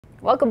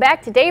Welcome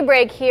back to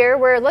Daybreak here.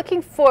 We're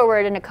looking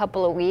forward in a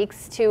couple of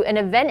weeks to an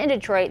event in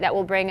Detroit that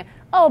will bring,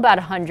 about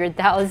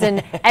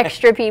 100,000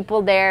 extra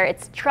people there.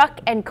 It's truck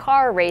and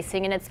car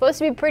racing, and it's supposed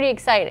to be pretty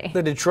exciting.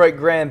 The Detroit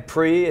Grand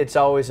Prix, it's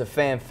always a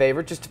fan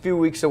favorite, just a few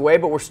weeks away,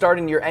 but we're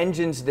starting your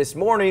engines this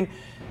morning.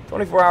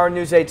 24-hour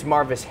News 8's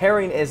Marvis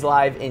Herring is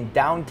live in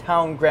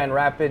downtown Grand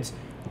Rapids.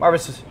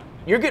 Marvis,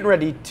 you're getting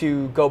ready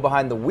to go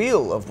behind the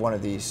wheel of one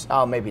of these.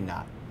 Oh, maybe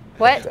not.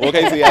 What? Well,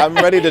 Casey, I'm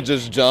ready to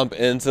just jump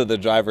into the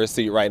driver's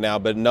seat right now,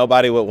 but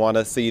nobody would want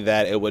to see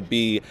that. It would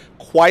be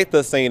quite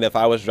the scene if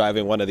I was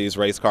driving one of these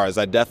race cars.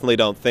 I definitely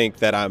don't think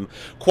that I'm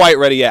quite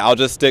ready yet. I'll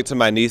just stick to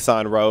my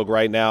Nissan Rogue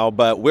right now,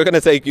 but we're going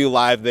to take you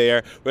live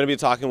there. We're going to be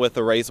talking with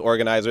the race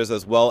organizers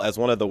as well as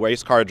one of the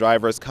race car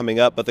drivers coming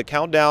up, but the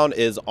countdown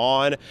is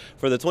on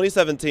for the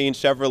 2017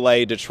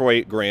 Chevrolet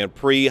Detroit Grand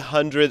Prix.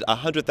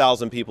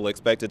 100,000 people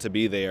expected to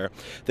be there.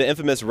 The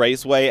infamous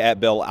Raceway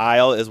at Belle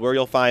Isle is where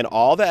you'll find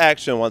all the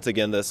action once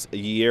again this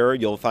year.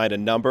 You'll find a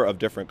number of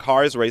different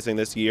cars racing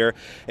this year,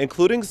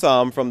 including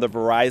some from the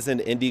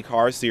Verizon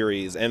IndyCar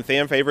Series and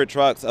fan favorite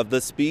trucks of the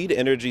Speed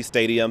Energy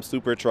Stadium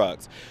Super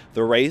Trucks.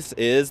 The race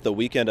is the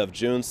weekend of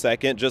June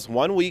 2nd, just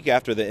 1 week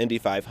after the Indy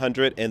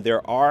 500, and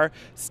there are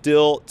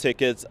still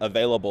tickets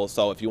available.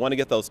 So if you want to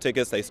get those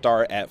tickets, they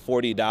start at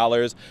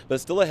 $40. But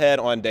still ahead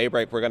on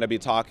Daybreak, we're going to be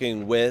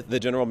talking with the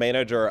general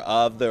manager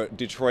of the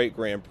Detroit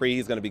Grand Prix.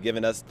 He's going to be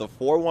giving us the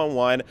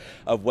 411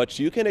 of what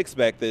you can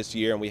expect this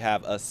year, and we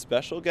have a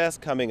special guest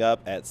coming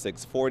up at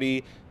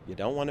 6:40. You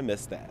don't want to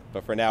miss that.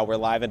 But for now, we're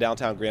live in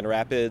downtown Grand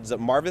Rapids.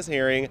 Marvis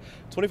Herring,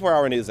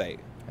 24-hour News 8.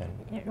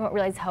 You don't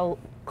realize how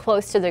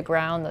close to the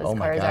ground those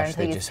cars are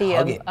until you see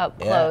them up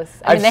close.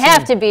 Yeah. I mean, they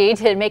have to be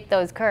to make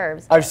those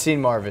curves. I've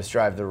seen Marvis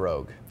drive the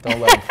Rogue. Don't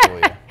let him fool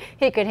you.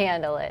 He could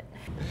handle it.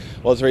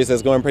 Well, Teresa,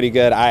 it's going pretty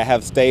good. I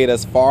have stayed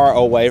as far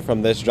away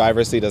from this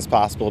driver's seat as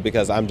possible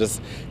because I'm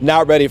just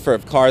not ready for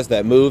cars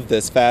that move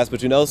this fast.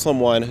 But you know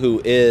someone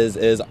who is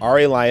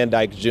Arie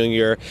Luyendyk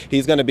Jr.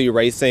 He's going to be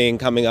racing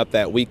coming up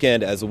that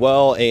weekend as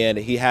well, and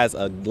he has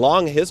a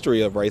long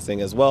history of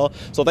racing as well.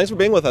 So thanks for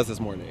being with us this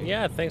morning.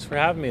 Yeah, thanks for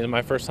having me. It's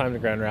my first time to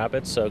Grand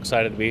Rapids, so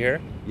excited to be here.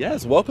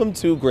 Yes, welcome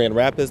to Grand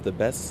Rapids, the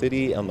best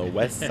city on the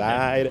west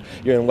side.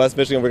 You're in West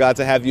Michigan. We're glad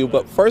to have you.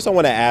 But first I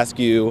want to ask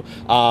you,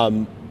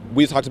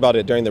 we talked about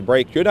it during the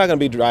break. You're not going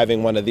to be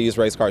driving one of these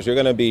race cars. You're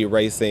going to be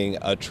racing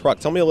a truck.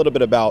 Tell me a little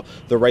bit about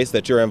the race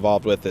that you're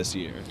involved with this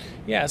year.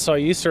 Yeah, so I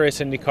used to race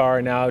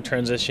IndyCar, now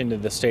transitioned to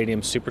the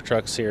Stadium Super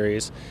Truck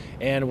Series.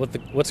 And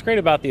what's great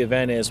about the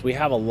event is we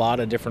have a lot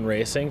of different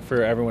racing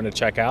for everyone to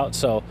check out.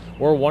 So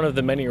we're one of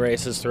the many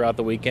races throughout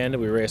the weekend.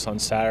 We race on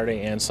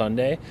Saturday and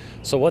Sunday.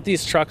 So what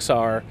these trucks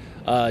are,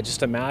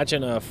 just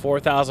imagine a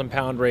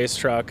 4,000-pound race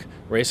truck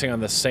racing on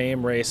the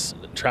same race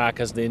track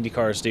as the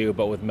IndyCars do,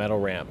 but with metal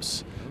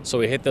ramps. So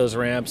we hit those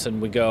ramps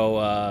and we go,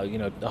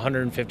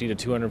 150 to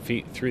 200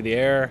 feet through the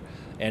air,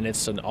 and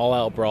it's an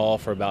all-out brawl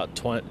for about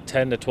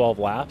 10 to 12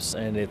 laps.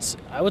 And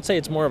I would say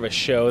it's more of a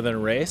show than a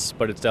race,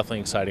 but it's definitely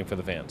exciting for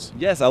the fans.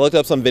 Yes, I looked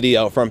up some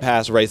video from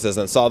past races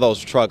and saw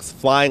those trucks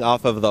flying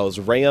off of those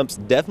ramps.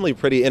 Definitely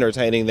pretty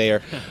entertaining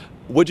there.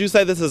 Would you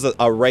say this is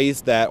a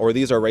race or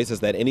these are races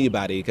that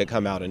anybody could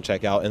come out and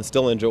check out and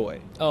still enjoy?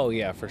 Oh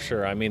yeah, for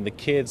sure. I mean, the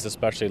kids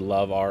especially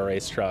love our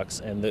race trucks,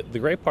 and the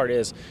great part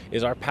is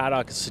our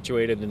paddock is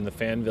situated in the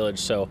fan village,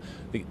 so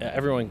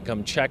everyone can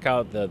come check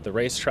out the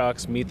race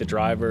trucks, meet the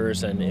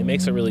drivers, and it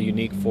makes it really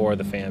unique for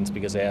the fans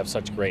because they have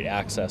such great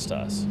access to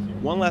us.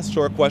 One last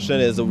short question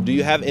is, do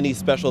you have any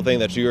special thing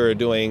that you're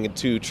doing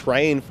to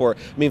train for?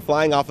 I mean,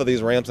 flying off of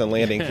these ramps and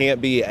landing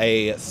can't be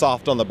a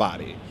soft on the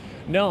body.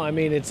 No, I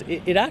mean,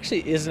 it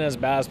actually isn't as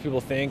bad as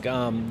people think.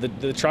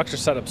 The trucks are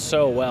set up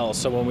so well,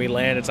 so when we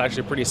land, it's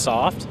actually pretty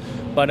soft.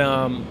 But,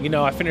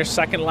 I finished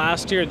second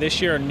last year.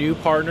 This year, a new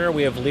partner,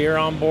 we have Lear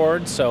on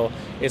board, so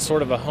it's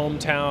sort of a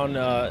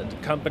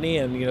hometown company,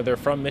 and, they're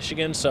from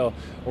Michigan, so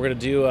we're going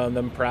to do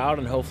them proud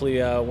and hopefully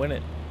win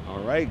it. All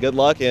right, good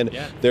luck, and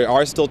there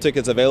are still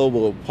tickets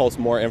available. We'll post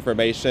more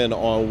information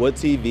on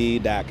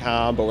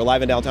woodtv.com, but we're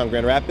live in downtown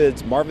Grand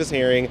Rapids. Marvis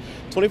Herring,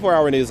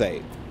 24-hour News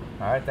 8.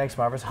 All right, thanks,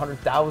 Marvis.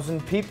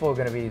 100,000 people are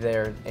going to be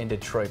there in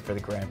Detroit for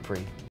the Grand Prix.